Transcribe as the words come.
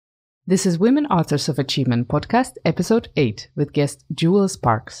This is Women Authors of Achievement podcast, episode 8, with guest Jewel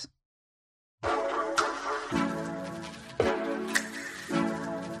Sparks.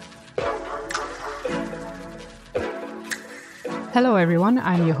 Hello everyone,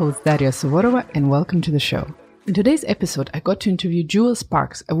 I'm your host Daria Suvorova and welcome to the show. In today's episode, I got to interview Jewel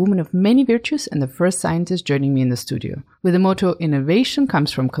Sparks, a woman of many virtues and the first scientist joining me in the studio. With the motto, innovation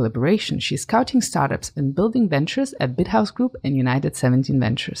comes from collaboration, she's scouting startups and building ventures at BitHouse Group and United 17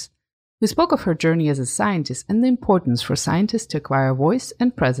 Ventures. We spoke of her journey as a scientist and the importance for scientists to acquire a voice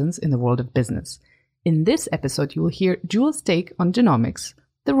and presence in the world of business. In this episode, you will hear Jewel's take on genomics,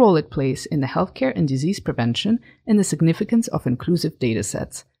 the role it plays in the healthcare and disease prevention, and the significance of inclusive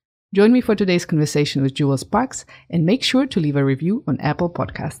datasets. Join me for today's conversation with Jewel Sparks and make sure to leave a review on Apple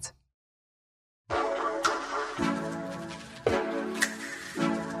Podcasts.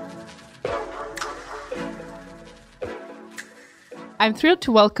 I'm thrilled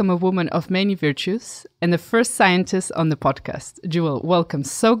to welcome a woman of many virtues and the first scientist on the podcast. Jewel, welcome.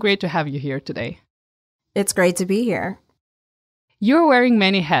 So great to have you here today. It's great to be here. You're wearing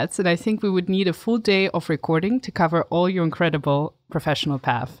many hats, and I think we would need a full day of recording to cover all your incredible professional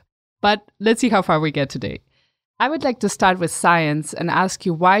path. But let's see how far we get today. I would like to start with science and ask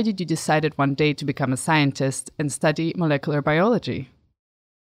you, why did you decide one day to become a scientist and study molecular biology?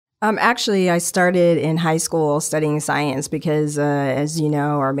 Actually, I started in high school studying science because, as you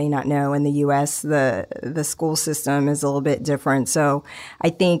know or may not know, in the U.S., the school system is a little bit different. So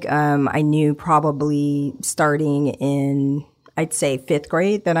I think I knew probably starting in, I'd say, 5th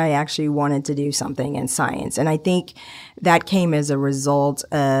grade that I actually wanted to do something in science. And I think that came as a result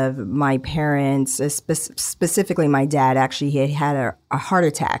of my parents, specifically my dad. Actually, he had a heart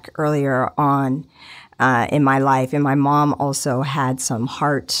attack earlier on in my life. And my mom also had some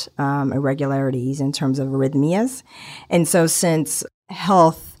heart irregularities in terms of arrhythmias. And so since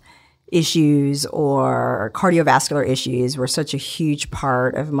health issues or cardiovascular issues were such a huge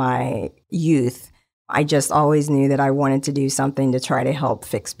part of my youth, I just always knew that I wanted to do something to try to help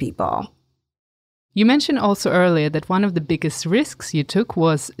fix people. You mentioned also earlier that one of the biggest risks you took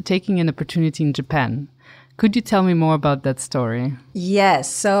was taking an opportunity in Japan. Could you tell me more about that story?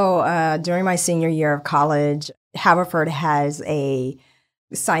 Yes. So during my senior year of college, Haverford has a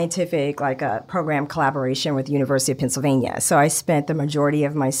scientific program collaboration with the University of Pennsylvania. So I spent the majority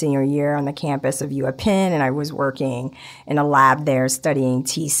of my senior year on the campus of UPenn, and I was working in a lab there studying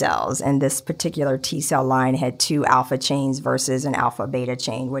T cells. And this particular T cell line had 2 alpha chains versus an alpha beta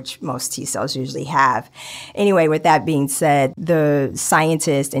chain, which most T cells usually have. Anyway, with that being said, the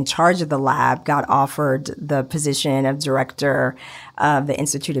scientist in charge of the lab got offered the position of director of the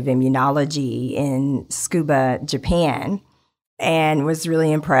Institute of Immunology in Tsukuba, Japan, and was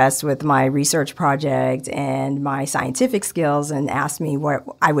really impressed with my research project and my scientific skills and asked me what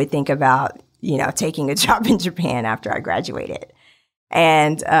I would think about, taking a job in Japan after I graduated.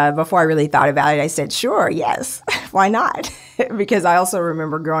 And before I really thought about it, I said, sure, yes, why not? Because I also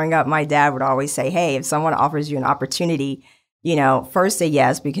remember growing up, my dad would always say, hey, if someone offers you an opportunity, first say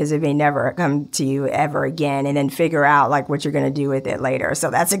yes, because it may never come to you ever again, and then figure out what you're going to do with it later. So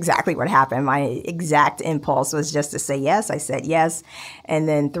that's exactly what happened. My exact impulse was just to say yes. I said yes. And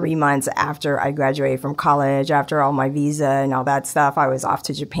then 3 months after I graduated from college, after all my visa and all that stuff, I was off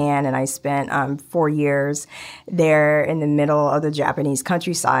to Japan, and I spent 4 years there in the middle of the Japanese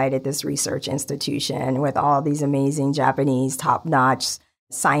countryside at this research institution with all these amazing Japanese top-notch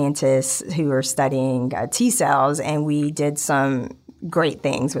scientists who were studying T cells, and we did some great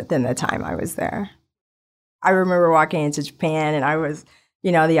things within the time I was there. I remember walking into Japan, and I was,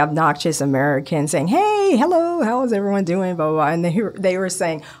 the obnoxious American saying, hey, hello, how is everyone doing, blah, blah, blah. And they were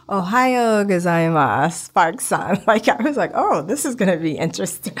saying, Ohio gozaimasu, Sparks-san. I was like, oh, this is going to be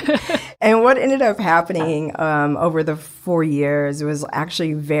interesting. And what ended up happening over the 4 years was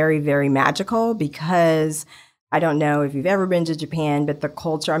actually very, very magical, because I don't know if you've ever been to Japan, but the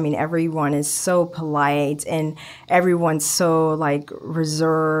culture, everyone is so polite and everyone's so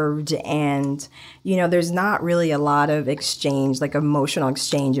reserved, and, there's not really a lot of exchange, emotional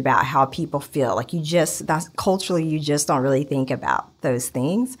exchange about how people feel. Culturally, you just don't really think about those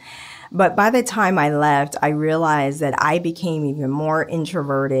things. But by the time I left, I realized that I became even more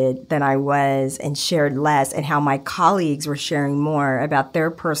introverted than I was and shared less, and how my colleagues were sharing more about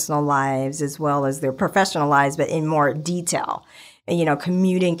their personal lives as well as their professional lives, but in more detail.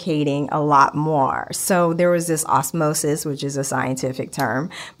 Communicating a lot more. So there was this osmosis, which is a scientific term,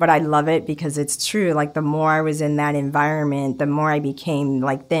 but I love it because it's true. The more I was in that environment, the more I became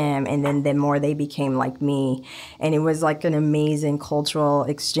like them, and then the more they became like me. And it was an amazing cultural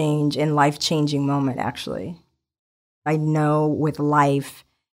exchange and life-changing moment, actually. I know with life,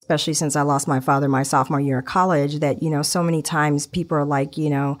 especially since I lost my father my sophomore year of college, that, so many times people are like,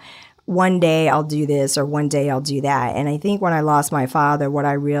 one day I'll do this or one day I'll do that. And I think when I lost my father, what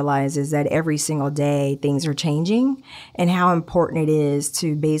I realized is that every single day things are changing, and how important it is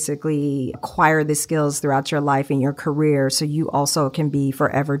to basically acquire the skills throughout your life and your career so you also can be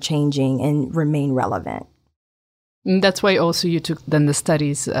forever changing and remain relevant. And that's why also you took then the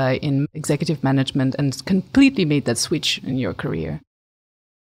studies in executive management and completely made that switch in your career.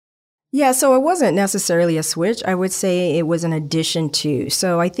 Yeah, so it wasn't necessarily a switch. I would say it was an addition to.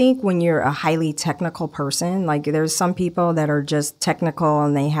 So I think when you're a highly technical person, like there's some people that are just technical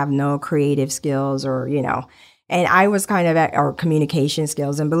and they have no creative skills or, and I was kind of or communication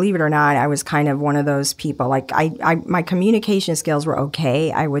skills. And believe it or not, I was kind of one of those people. Like my communication skills were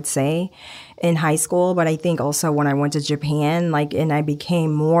okay, I would say, in high school. But I think also when I went to Japan, and I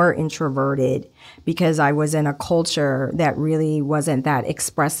became more introverted because I was in a culture that really wasn't that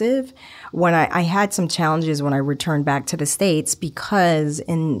expressive. When I had some challenges when I returned back to the States, because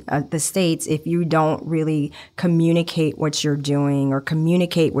in the States, if you don't really communicate what you're doing or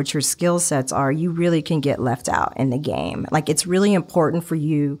communicate what your skill sets are, you really can get left out in the game. Like, it's really important for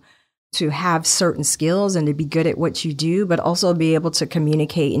you to have certain skills and to be good at what you do, but also be able to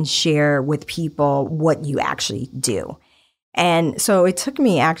communicate and share with people what you actually do. And so it took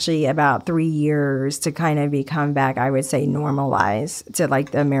me actually about 3 years to kind of become back, I would say, normalized to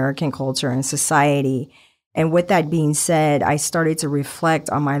like the American culture and society. And with that being said, I started to reflect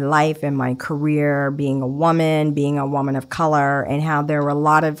on my life and my career, being a woman of color, and how there were a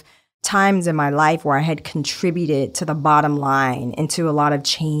lot of times in my life where I had contributed to the bottom line and to a lot of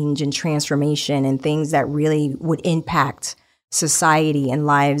change and transformation and things that really would impact society and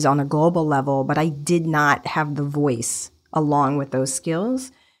lives on a global level, but I did not have the voice along with those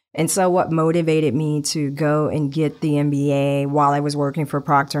skills. And so what motivated me to go and get the MBA while I was working for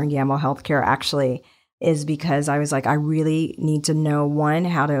Procter & Gamble Healthcare actually is because I was like, I really need to know, one,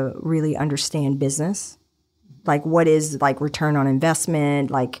 how to really understand business. Like, what is like return on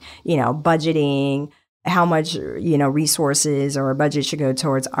investment, like, budgeting, how much, resources or a budget should go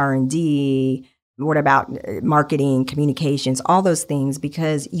towards R&D. What about marketing, communications, all those things,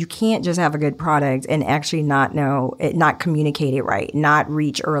 because you can't just have a good product and actually not communicate it right, not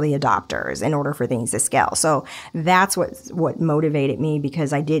reach early adopters in order for things to scale. So that's what motivated me,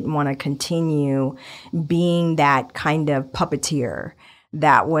 because I didn't want to continue being that kind of puppeteer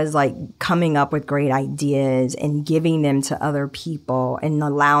that was like coming up with great ideas and giving them to other people and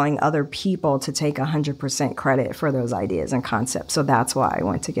allowing other people to take 100% credit for those ideas and concepts. So that's why I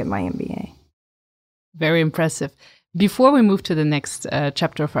went to get my MBA. Very impressive. Before we move to the next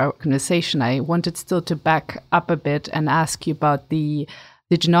chapter of our conversation, I wanted still to back up a bit and ask you about the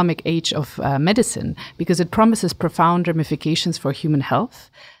genomic age of medicine, because it promises profound ramifications for human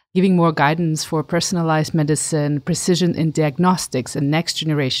health, giving more guidance for personalized medicine, precision in diagnostics, and next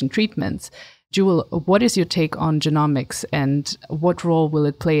generation treatments. Jewel, what is your take on genomics, and what role will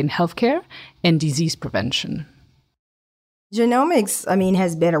it play in healthcare and disease prevention? Genomics,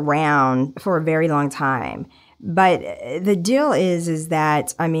 has been around for a very long time. But the deal is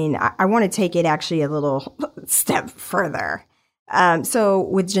that, I want to take it actually a little step further. So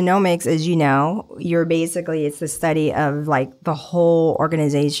with genomics, as you know, it's the study of like the whole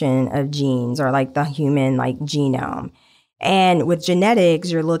organization of genes, or like the human like genome. And with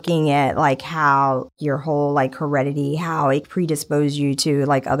genetics, you're looking at like how your whole like heredity, how it predisposes you to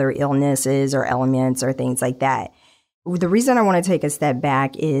like other illnesses or elements or things like that. The reason I want to take a step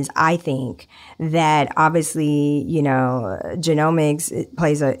back is I think that obviously, genomics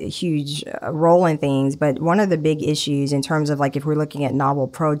plays a huge role in things. But one of the big issues in terms of like if we're looking at novel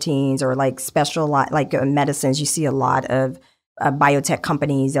proteins or like special like medicines, you see a lot of biotech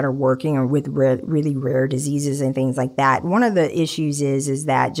companies that are working with really rare diseases and things like that. One of the issues is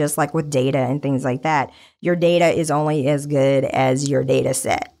that just like with data and things like that, your data is only as good as your data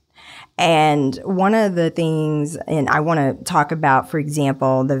set. And one of the things, and I want to talk about, for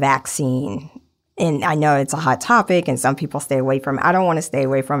example, the vaccine. And I know it's a hot topic and some people stay away from it. I don't want to stay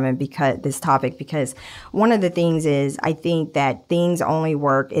away from it because one of the things is I think that things only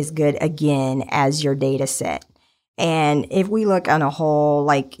work as good again as your data set. And if we look on a whole,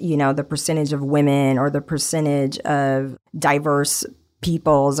 like, the percentage of women or the percentage of diverse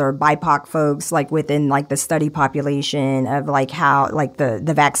peoples or BIPOC folks, like within like the study population of like how, like the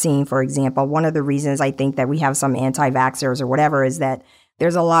vaccine, for example, one of the reasons I think that we have some anti-vaxxers or whatever is that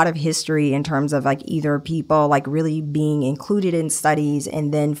there's a lot of history in terms of like either people like really being included in studies,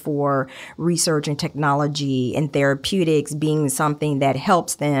 and then for research and technology and therapeutics being something that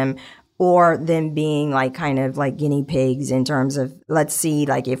helps them, or them being like kind of like guinea pigs in terms of, let's see,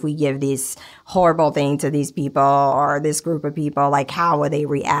 like if we give this horrible thing to these people or this group of people, like how will they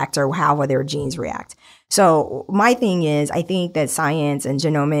react or how will their genes react? So my thing is, I think that science and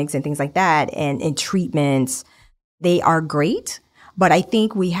genomics and things like that and treatments, they are great. But I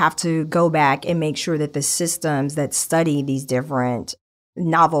think we have to go back and make sure that the systems that study these different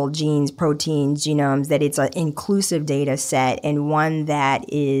novel genes, proteins, genomes, that it's an inclusive data set and one that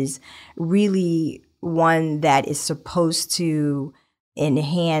is really one that is supposed to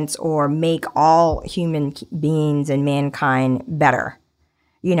enhance or make all human beings and mankind better.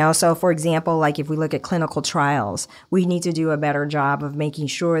 You know, so for example, like if we look at clinical trials, we need to do a better job of making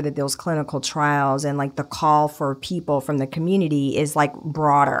sure that those clinical trials and like the call for people from the community is like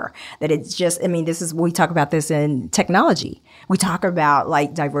broader, that it's just, I mean, we talk about this in technology. We talk about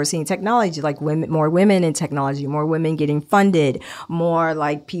like diversity in technology, like more women in technology, more women getting funded, more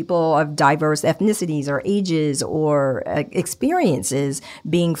like people of diverse ethnicities or ages or experiences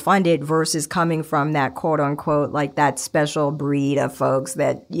being funded versus coming from that quote unquote, like that special breed of folks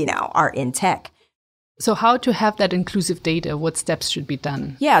that, you know, are in tech. So how to have that inclusive data? What steps should be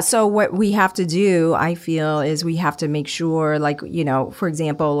done? Yeah. So what we have to do, I feel, is we have to make sure, like, you know, for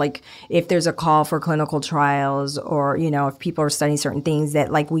example, like if there's a call for clinical trials or, you know, if people are studying certain things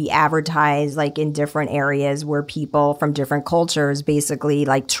that like we advertise like in different areas where people from different cultures basically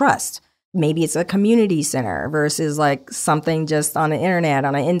like trust. Maybe it's a community center versus like something just on the internet,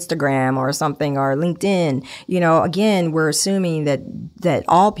 on an Instagram or something or LinkedIn. You know, again, we're assuming that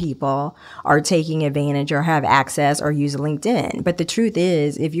all people are taking advantage or have access or use LinkedIn. But the truth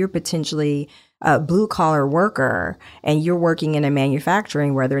is, if you're potentially a blue collar worker and you're working in a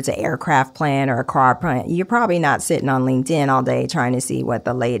manufacturing, whether it's an aircraft plant or a car plant, you're probably not sitting on LinkedIn all day trying to see what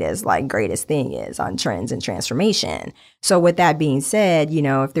the latest, like greatest thing is on trends and transformation. So with that being said, you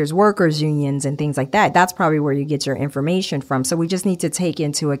know, if there's workers unions and things like that, that's probably where you get your information from. So we just need to take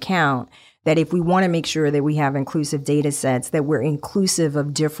into account that if we want to make sure that we have inclusive data sets, that we're inclusive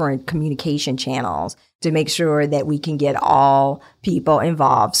of different communication channels to make sure that we can get all people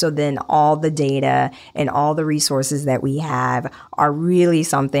involved. So then all the data and all the resources that we have are really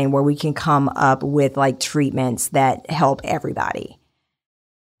something where we can come up with like treatments that help everybody.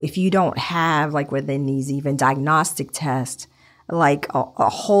 If you don't have like within these even diagnostic tests, like a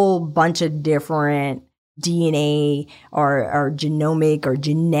whole bunch of different DNA or genomic or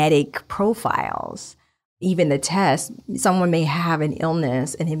genetic profiles, even the test, someone may have an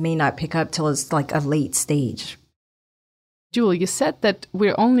illness and it may not pick up till it's like a late stage. Jewel, you said that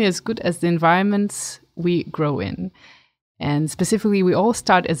we're only as good as the environments we grow in. And specifically, we all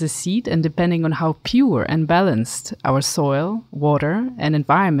start as a seed, and depending on how pure and balanced our soil, water, and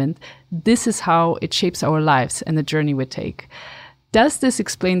environment, this is how it shapes our lives and the journey we take. Does this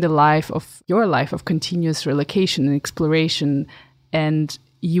explain your life of continuous relocation and exploration, and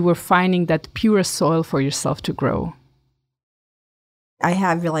you were finding that pure soil for yourself to grow? I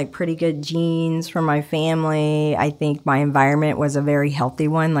have like pretty good genes from my family. I think my environment was a very healthy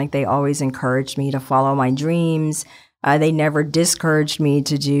one. Like they always encouraged me to follow my dreams. They never discouraged me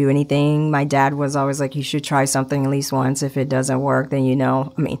to do anything. My dad was always like, you should try something at least once. If it doesn't work, then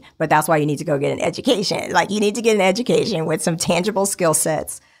but that's why you need to go get an education. Like you need to get an education with some tangible skill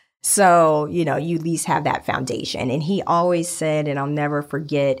sets. So, you know, you at least have that foundation. And he always said, and I'll never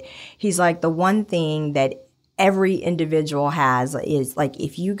forget, he's like, the one thing that every individual has is like,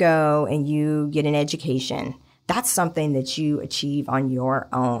 if you go and you get an education, that's something that you achieve on your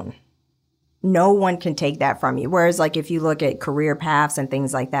own. No one can take that from you. Whereas like if you look at career paths and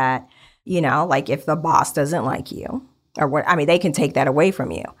things like that, you know, like if the boss doesn't like you they can take that away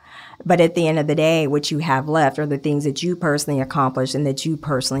from you. But at the end of the day, what you have left are the things that you personally accomplished and that you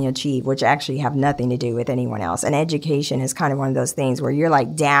personally achieve, which actually have nothing to do with anyone else. And education is kind of one of those things where you're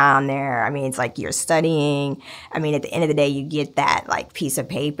like down there. I mean, it's like you're studying. I mean, at the end of the day, you get that like piece of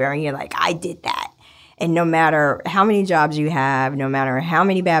paper and you're like, I did that. And no matter how many jobs you have, no matter how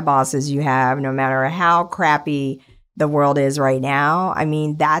many bad bosses you have, no matter how crappy the world is right now, I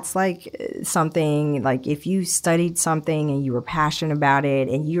mean, that's like something like if you studied something and you were passionate about it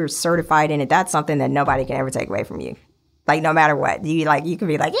and you're certified in it, that's something that nobody can ever take away from you. Like no matter what, you can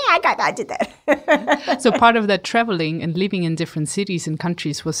be like, yeah, I did that. So part of that traveling and living in different cities and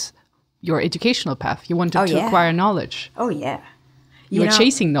countries was your educational path. You wanted to acquire knowledge. Oh, yeah. You were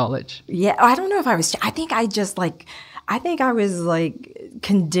chasing knowledge. Yeah. I don't know if I was, I think I was like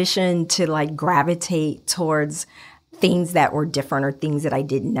conditioned to like gravitate towards things that were different or things that I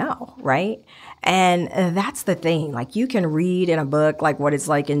didn't know. Right. And that's the thing. Like you can read in a book, like what it's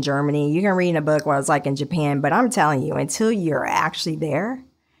like in Germany. You can read in a book what it's like in Japan. But I'm telling you, until you're actually there,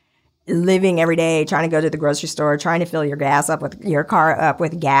 living every day, trying to go to the grocery store, trying to fill your car up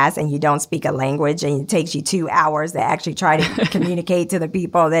with gas, and you don't speak a language, and it takes you 2 hours to actually try to communicate to the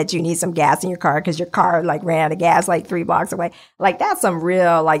people that you need some gas in your car because your car like ran out of gas like 3 blocks away. Like that's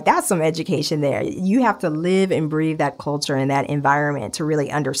some education there. You have to live and breathe that culture and that environment to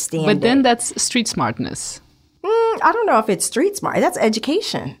really understand But then that's street smartness. I don't know if it's street smart. That's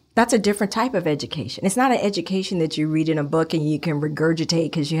education. That's a different type of education. It's not an education that you read in a book and you can regurgitate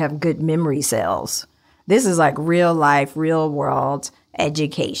because you have good memory cells. This is like real life, real world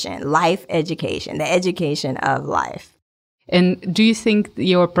education, life education, the education of life. And do you think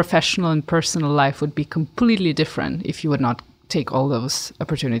your professional and personal life would be completely different if you would not take all those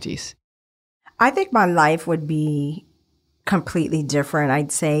opportunities? I think my life would be completely different,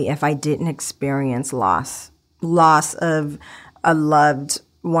 I'd say, if I didn't experience loss of a loved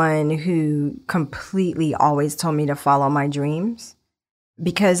one who completely always told me to follow my dreams.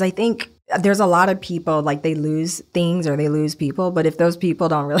 Because I think there's a lot of people, like they lose things or they lose people, but if those people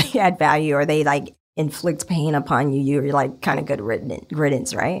don't really add value or they like inflict pain upon you, you're like kind of good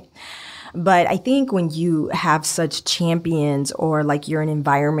riddance, right? But I think when you have such champions or like you're in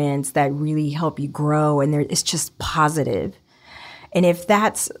environments that really help you grow and it's just positive. And if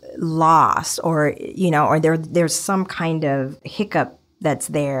that's lost or, or there's some kind of hiccup that's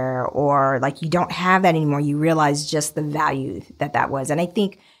there or like you don't have that anymore, you realize just the value that was. And I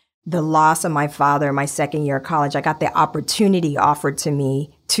think the loss of my father, my second year of college, I got the opportunity offered to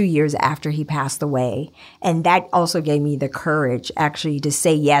me 2 years after he passed away. And that also gave me the courage actually to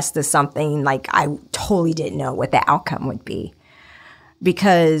say yes to something like I totally didn't know what the outcome would be.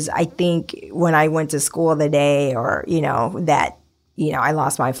 Because I think when I went to school the day or, I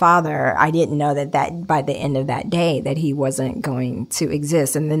lost my father, I didn't know that by the end of that day that he wasn't going to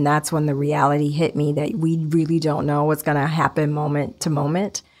exist. And then that's when the reality hit me that we really don't know what's going to happen moment to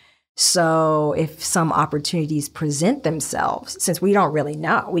moment. So if some opportunities present themselves, since we don't really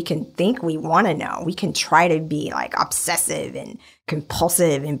know, we can think we want to know. We can try to be like obsessive and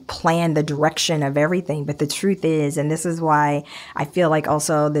compulsive and plan the direction of everything. But the truth is, and this is why I feel like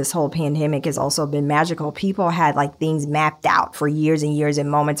also this whole pandemic has also been magical. People had like things mapped out for years and years and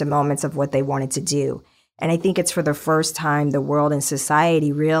moments of what they wanted to do. And I think it's for the first time the world and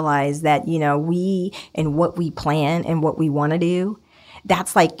society realized that, we and what we plan and what we want to do,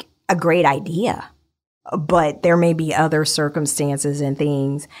 that's like a great idea, but there may be other circumstances and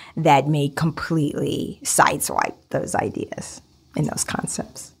things that may completely sideswipe those ideas and those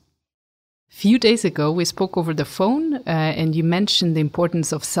concepts. A few days ago, we spoke over the phone and you mentioned the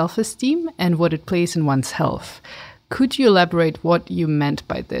importance of self-esteem and what it plays in one's health. Could you elaborate what you meant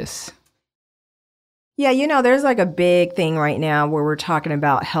by this? Yeah, there's like a big thing right now where we're talking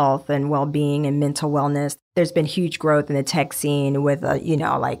about health and well-being and mental wellness. There's been huge growth in the tech scene with,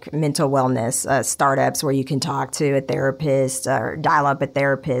 like mental wellness startups where you can talk to a therapist or dial up a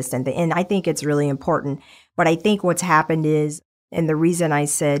therapist. And I think it's really important. But I think what's happened is, and the reason I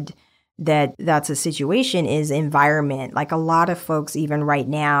said that's a situation is environment. Like a lot of folks, even right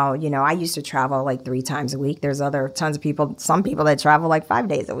now, I used to travel like 3 times a week. There's tons of people, some people that travel like 5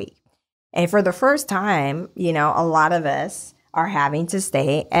 days a week. And for the first time, a lot of us are having to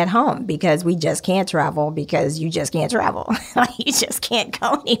stay at home because we just can't travel because you just can't travel. You just can't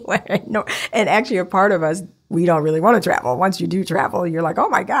go anywhere. No. And actually a part of us, we don't really want to travel. Once you do travel, you're like, oh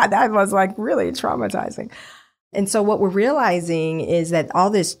my God, that was like really traumatizing. And so what we're realizing is that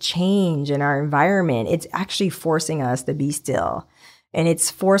all this change in our environment, it's actually forcing us to be still. And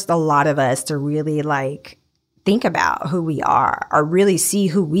it's forced a lot of us to really like think about who we are or really see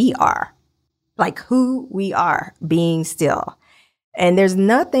who we are. Like who we are, being still. And there's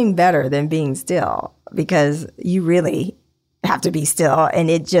nothing better than being still because you really have to be still. And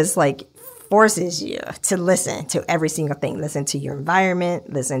it just like forces you to listen to every single thing. Listen to your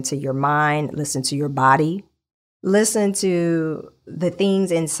environment, listen to your mind, listen to your body, listen to the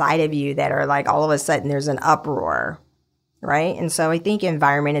things inside of you that are like all of a sudden there's an uproar. Right. And so I think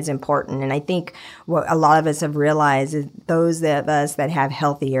environment is important. And I think what a lot of us have realized is those of us that have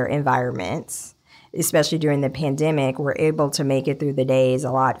healthier environments, especially during the pandemic, we're able to make it through the days a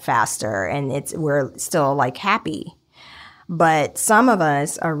lot faster. And we're still like happy. But some of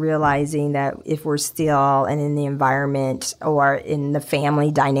us are realizing that if we're still and in the environment or in the family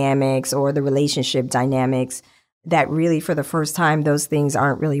dynamics or the relationship dynamics, that really for the first time, those things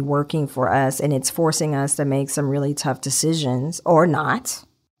aren't really working for us. And it's forcing us to make some really tough decisions or not.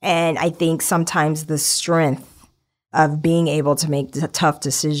 And I think sometimes the strength of being able to make tough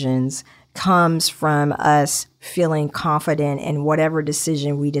decisions comes from us feeling confident in whatever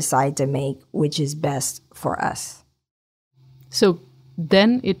decision we decide to make, which is best for us. So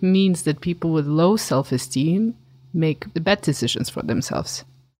then it means that people with low self-esteem make the bad decisions for themselves.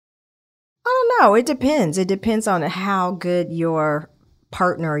 I don't know. It depends. It depends on how good your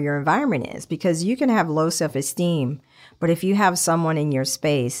partner or your environment is, because you can have low self-esteem, but if you have someone in your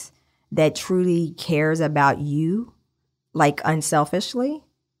space that truly cares about you, like unselfishly,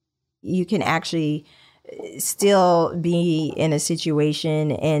 you can actually still be in a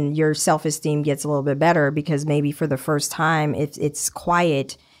situation and your self-esteem gets a little bit better, because maybe for the first time it's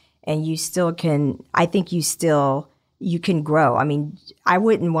quiet and you still can, I think you can grow. I mean,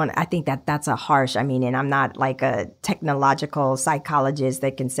 I think that's a harsh, and I'm not like a technological psychologist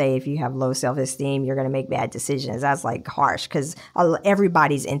that can say if you have low self-esteem, you're going to make bad decisions. That's like harsh, because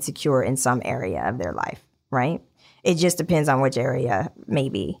everybody's insecure in some area of their life, right? It just depends on which area,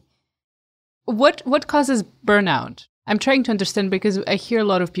 maybe. What causes burnout? I'm trying to understand, because I hear a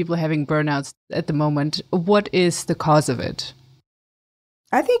lot of people having burnouts at the moment. What is the cause of it?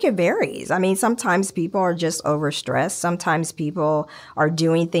 I think it varies. Sometimes people are just overstressed. Sometimes people are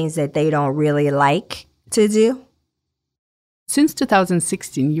doing things that they don't really like to do. Since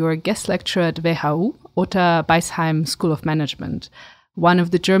 2016, you're a guest lecturer at WHU, Otta Beisheim School of Management, one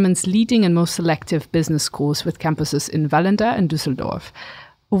of the German's leading and most selective business schools with campuses in Wallenda and Düsseldorf.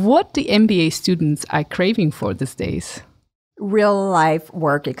 What the MBA students are craving for these days? Real life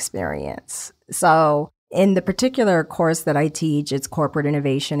work experience. So in the particular course that I teach, it's corporate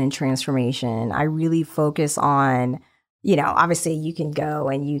innovation and transformation. I really focus on, obviously you can go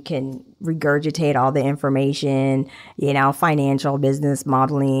and you can regurgitate all the information, financial business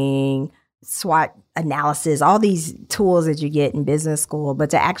modeling, SWOT analysis, all these tools that you get in business school, but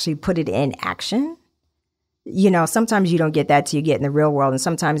to actually put it in action. Sometimes you don't get that till you get in the real world, and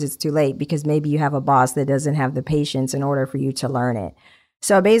sometimes it's too late because maybe you have a boss that doesn't have the patience in order for you to learn it.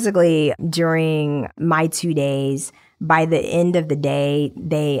 So basically, during my 2 days, by the end of the day,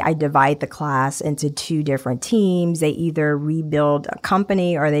 I divide the class into two different teams. They either rebuild a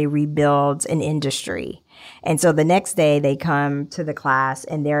company or they rebuild an industry. And so the next day they come to the class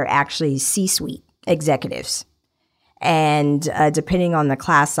and they're actually C-suite executives. And depending on the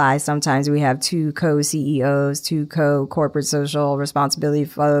class size, sometimes we have two co-CEOs, two co-corporate social responsibility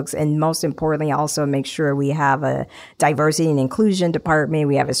folks. And most importantly, also make sure we have a diversity and inclusion department.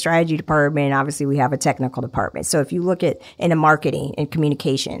 We have a strategy department. And obviously, we have a technical department. So if you look at in a marketing and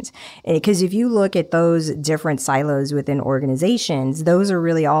communications, because if you look at those different silos within organizations, those are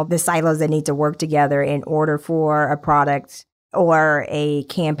really all the silos that need to work together in order for a product or a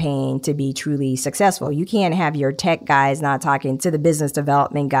campaign to be truly successful. You can't have your tech guys not talking to the business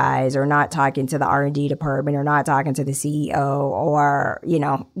development guys, or not talking to the R&D department, or not talking to the CEO, or,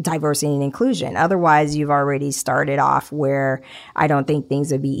 diversity and inclusion. Otherwise, you've already started off where I don't think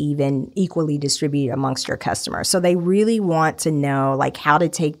things would be even equally distributed amongst your customers. So they really want to know how to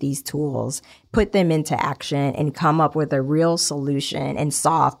take these tools, put them into action, and come up with a real solution and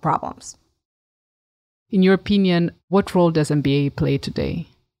solve problems. In your opinion, what role does MBA play today?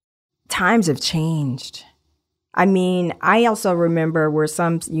 Times have changed. I also remember where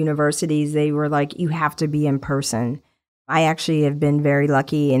some universities, they were like, you have to be in person. I actually have been very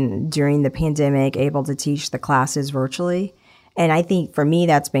lucky and during the pandemic able to teach the classes virtually. And I think for me,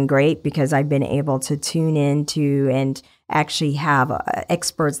 that's been great because I've been able to tune into and actually have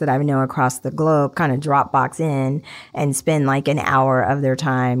experts that I know across the globe kind of Dropbox in and spend an hour of their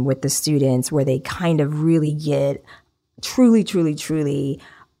time with the students where they kind of really get truly, truly, truly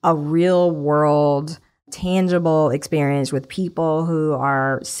a real world, tangible experience with people who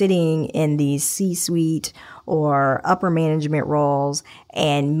are sitting in these C-suite or upper management roles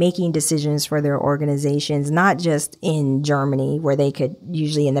and making decisions for their organizations, not just in Germany where they could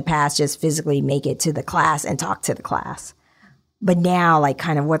usually in the past just physically make it to the class and talk to the class. But now,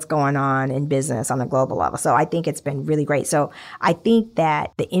 kind of what's going on in business on a global level. So I think it's been really great. So I think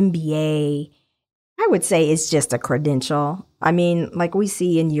that the MBA, I would say, is just a credential. We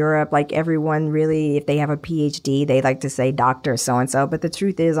see in Europe, everyone really, if they have a PhD, they like to say doctor so-and-so. But the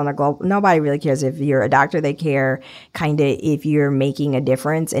truth is on a global, nobody really cares if you're a doctor. They care kind of if you're making a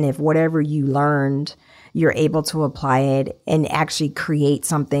difference and if whatever you learned, you're able to apply it and actually create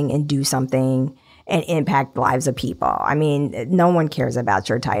something and do something and impact lives of people. No one cares about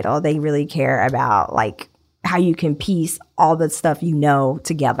your title. They really care about how you can piece all the stuff you know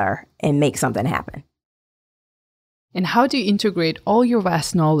together and make something happen. And how do you integrate all your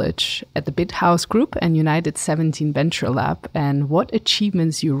vast knowledge at the BitHouse Group and United 17 Venture Lab, and what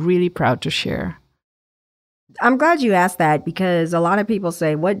achievements you're really proud to share? I'm glad you asked that because a lot of people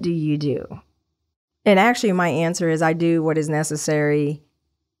say, what do you do? And actually my answer is I do what is necessary.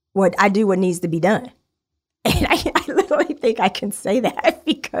 What needs to be done. And I literally think I can say that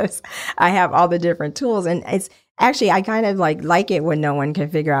because I have all the different tools. And it's actually, I kind of like it when no one can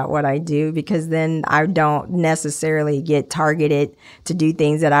figure out what I do, because then I don't necessarily get targeted to do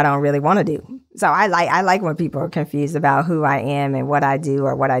things that I don't really want to do. So I like when people are confused about who I am and what I do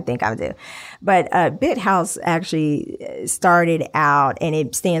or what I think I do. But BitHouse actually started out, and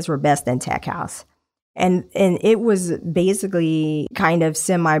it stands for Best in Tech House. And it was basically kind of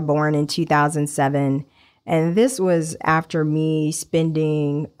semi-born in 2007. And this was after me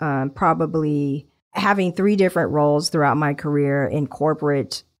spending probably having 3 different roles throughout my career in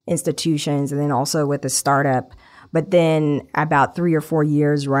corporate institutions and then also with a startup. But then about 3 or 4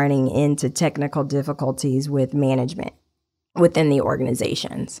 years running into technical difficulties with management within the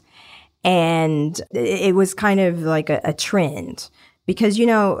organizations. And it was kind of like a trend. Because,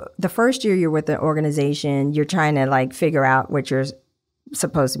 the first year you're with the organization, you're trying to figure out what you're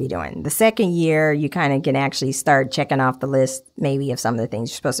supposed to be doing. The second year, you kind of can actually start checking off the list, maybe, of some of the things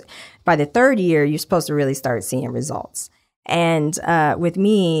you're supposed to. By the third year, you're supposed to really start seeing results. And with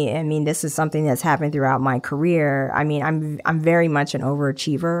me, I mean, this is something that's happened throughout my career. I mean, I'm very much an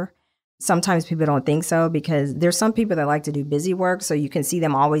overachiever. Sometimes people don't think so, because there's some people that like to do busy work, so you can see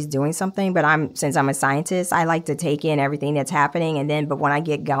them always doing something. But since I'm a scientist, I like to take in everything that's happening, but when I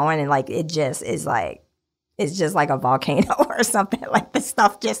get going, and it just is it's just like a volcano or something. The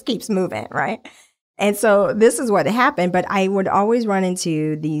stuff just keeps moving, right? And so this is what happened. But I would always run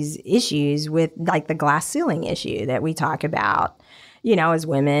into these issues with the glass ceiling issue that we talk about, as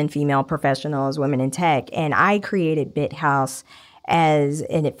women, female professionals, women in tech. And I created BitHouse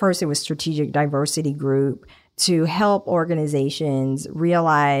and at first it was Strategic Diversity Group, to help organizations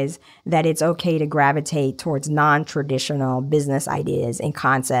realize that it's okay to gravitate towards non-traditional business ideas and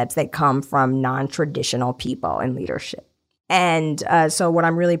concepts that come from non-traditional people in leadership. And so what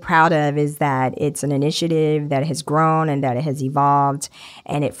I'm really proud of is that it's an initiative that has grown and that it has evolved.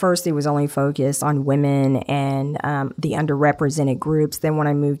 And at first it was only focused on women and the underrepresented groups. Then when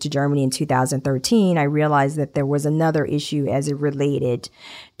I moved to Germany in 2013, I realized that there was another issue as it related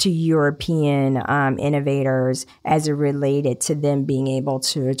to European innovators, as it related to them being able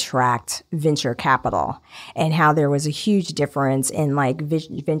to attract venture capital, and how there was a huge difference in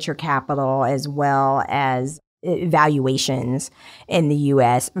venture capital as well as valuations in the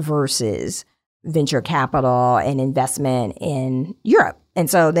U.S. versus venture capital and investment in Europe. And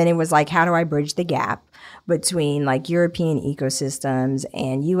so then it was how do I bridge the gap between European ecosystems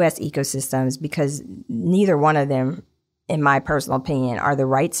and U.S. ecosystems, because neither one of them, in my personal opinion, are the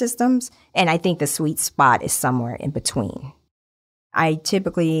right systems. And I think the sweet spot is somewhere in between. I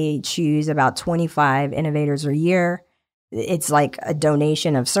typically choose about 25 innovators a year. It's a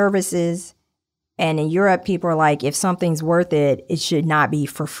donation of services. And in Europe, people are if something's worth it, it should not be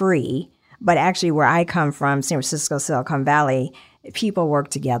for free. But actually, where I come from, San Francisco, Silicon Valley, people work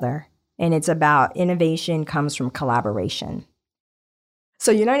together. And it's about innovation comes from collaboration.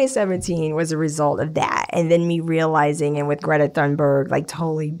 So United 17 was a result of that. And then me realizing, and with Greta Thunberg,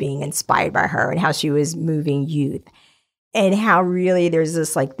 totally being inspired by her and how she was moving youth. And how really there's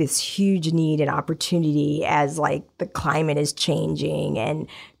this huge need and opportunity as the climate is changing and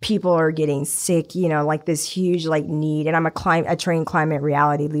people are getting sick, this huge need. And I'm a trained climate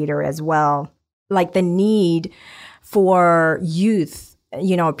reality leader as well. The need for youth,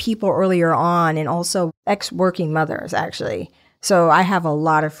 people earlier on, and also ex-working mothers, actually. So I have a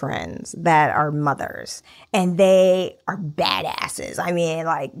lot of friends that are mothers, and they are badasses. I mean,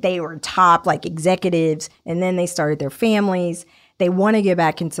 they were top executives, and then they started their families. They want to get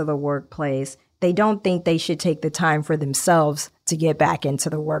back into the workplace. They don't think they should take the time for themselves to get back into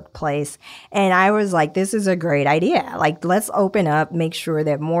the workplace. And I was this is a great idea. Let's open up, make sure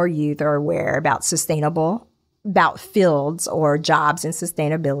that more youth are aware about fields or jobs in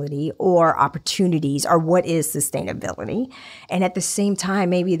sustainability or opportunities, or what is sustainability. And at the same time,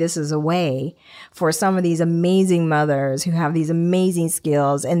 maybe this is a way for some of these amazing mothers who have these amazing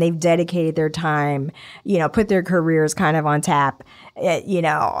skills and they've dedicated their time, put their careers kind of on tap,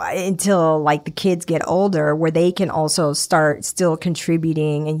 until the kids get older, where they can also start still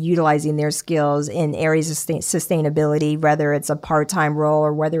contributing and utilizing their skills in areas of sustainability, whether it's a part-time role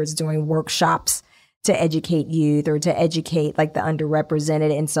or whether it's doing workshops to educate youth or to educate the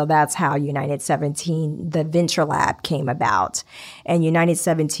underrepresented. And so that's how United 17, the Venture Lab, came about. And United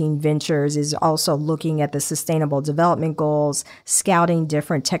 17 Ventures is also looking at the Sustainable Development Goals, scouting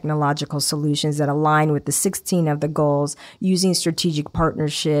different technological solutions that align with the 16 of the goals, using strategic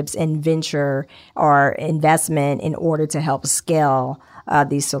partnerships and venture or investment in order to help scale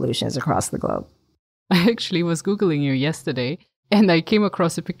these solutions across the globe. I actually was Googling you yesterday. and I came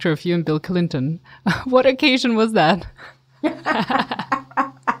across a picture of you and Bill Clinton. What occasion was that?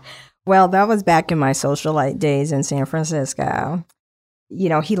 Well, that was back in my socialite days in San Francisco. You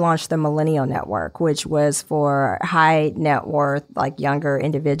know, he launched the Millennial Network, which was for high net worth, like younger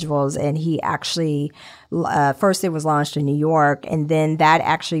individuals. And he actually, first it was launched in New York. And then that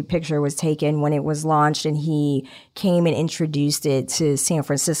actually picture was taken when it was launched, and he came and introduced it to San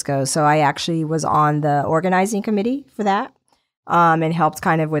Francisco. So I actually was on the organizing committee for that. And helped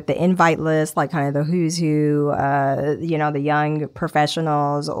kind of with the invite list, like kind of the who's who, you know, the young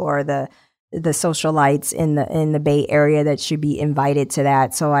professionals or the socialites in the Bay Area that should be invited to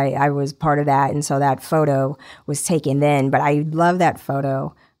that. So I was part of that. And so that photo was taken then. But I love that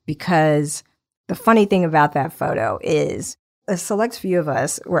photo because the funny thing about that photo is a select few of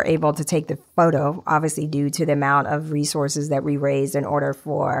us were able to take the photo, obviously due to the amount of resources that we raised in order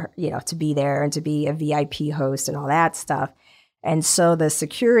for, you know, to be there and to be a VIP host and all that stuff. And so the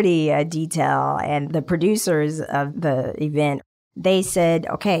security detail and the producers of the event, they said,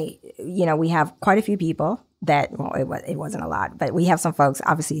 okay, you know, we have quite a few people that, well, it wasn't a lot, but we have some folks.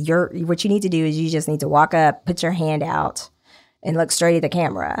 Obviously, what you need to do is you just need to walk up, put your hand out, and look straight at the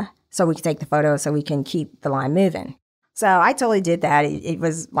camera so we can take the photo so we can keep the line moving. So I totally did that. It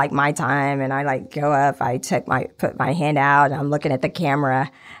was like my time, and I like go up, I put my hand out, and I'm looking at the camera,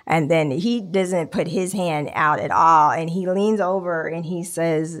 and then he doesn't put his hand out at all, and he leans over and he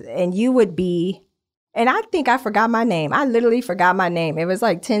says, and you would be, and I think I forgot my name. I literally forgot my name. It was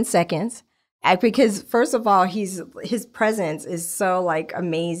like 10 seconds. Because first of all, his presence is so like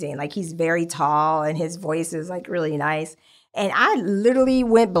amazing. Like he's very tall and his voice is like really nice. And I literally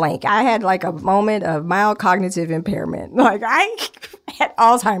went blank. I had like a moment of mild cognitive impairment. Like I had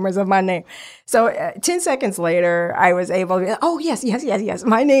Alzheimer's of my name. So 10 seconds later, I was able to be, oh, yes.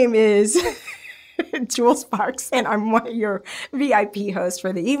 My name is Jewel Sparks, and I'm one of your VIP hosts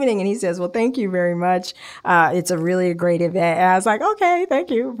for the evening. And he says, well, thank you very much. It's a really great event. And I was like, okay,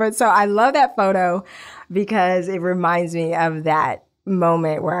 thank you. But so I love that photo because it reminds me of that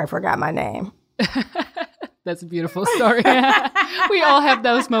moment where I forgot my name. That's a beautiful story. We all have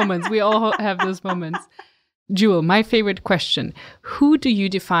those moments. Jewel, my favorite question. Who do you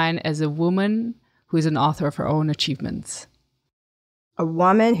define as a woman who is an author of her own achievements? A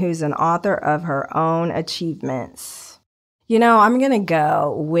woman who's an author of her own achievements. You know, I'm going to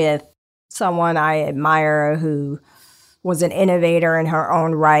go with someone I admire who was an innovator in her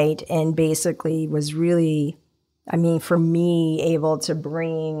own right and basically was really, I mean, for me, able to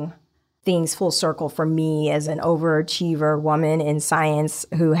bring things full circle for me as an overachiever woman in science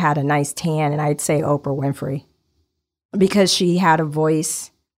who had a nice tan, and I'd say Oprah Winfrey, because she had a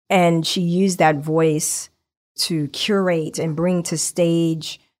voice and she used that voice to curate and bring to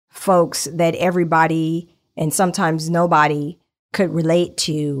stage folks that everybody and sometimes nobody could relate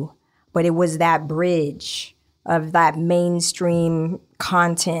to, but it was that bridge of that mainstream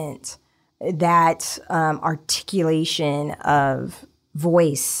content, that articulation of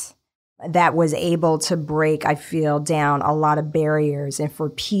voice that was able to break, I feel, down a lot of barriers, and for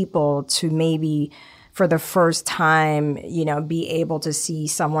people to maybe for the first time, you know, be able to see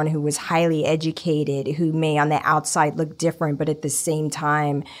someone who was highly educated, who may on the outside look different, but at the same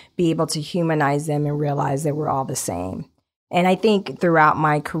time be able to humanize them and realize that we're all the same. And I think throughout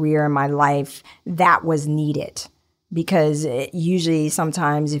my career and my life, that was needed, because usually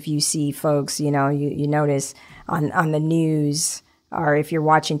sometimes if you see folks, you know, you notice on the news, or if you're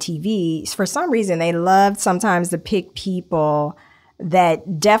watching TV, for some reason, they love sometimes to pick people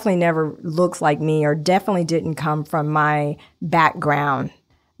that definitely never looks like me or definitely didn't come from my background,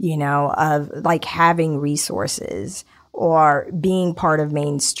 you know, of like having resources or being part of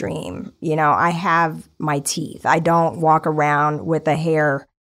mainstream. You know, I have my teeth. I don't walk around with a hair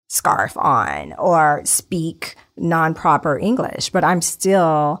scarf on or speak non-proper English, but I'm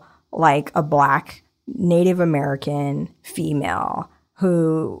still like a Black Native American female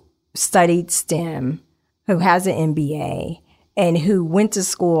who studied STEM, who has an MBA, and who went to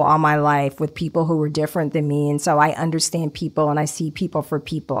school all my life with people who were different than me. And so I understand people and I see people for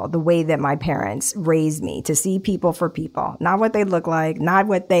people the way that my parents raised me, to see people for people, not what they look like, not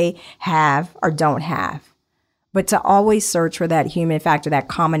what they have or don't have, but to always search for that human factor, that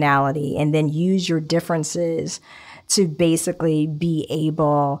commonality, and then use your differences to basically be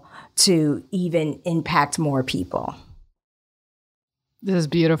able to even impact more people. This is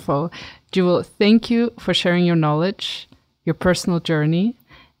beautiful. Jewel, thank you for sharing your knowledge, your personal journey,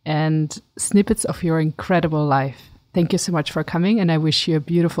 and snippets of your incredible life. Thank you so much for coming, and I wish you a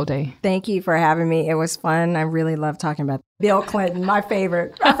beautiful day. Thank you for having me. It was fun. I really love talking about Bill Clinton, my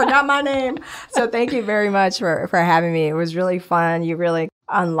favorite. I forgot my name. So thank you very much for having me. It was really fun. You really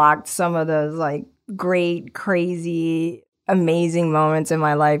unlocked some of those like great, crazy, amazing moments in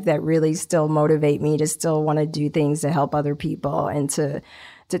my life that really still motivate me to still want to do things to help other people and to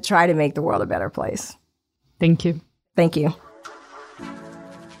try to make the world a better place. Thank you. Thank you.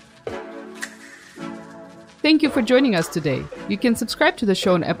 Thank you for joining us today. You can subscribe to the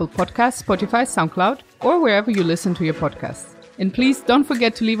show on Apple Podcasts, Spotify, SoundCloud, or wherever you listen to your podcasts. And please don't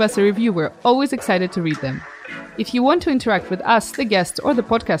forget to leave us a review. We're always excited to read them. If you want to interact with us, the guests, or the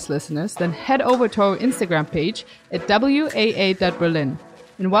podcast listeners, then head over to our Instagram page at WAA.Berlin.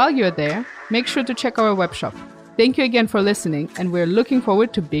 And while you're there, make sure to check our webshop. Thank you again for listening, and we're looking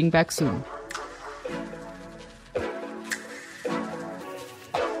forward to being back soon.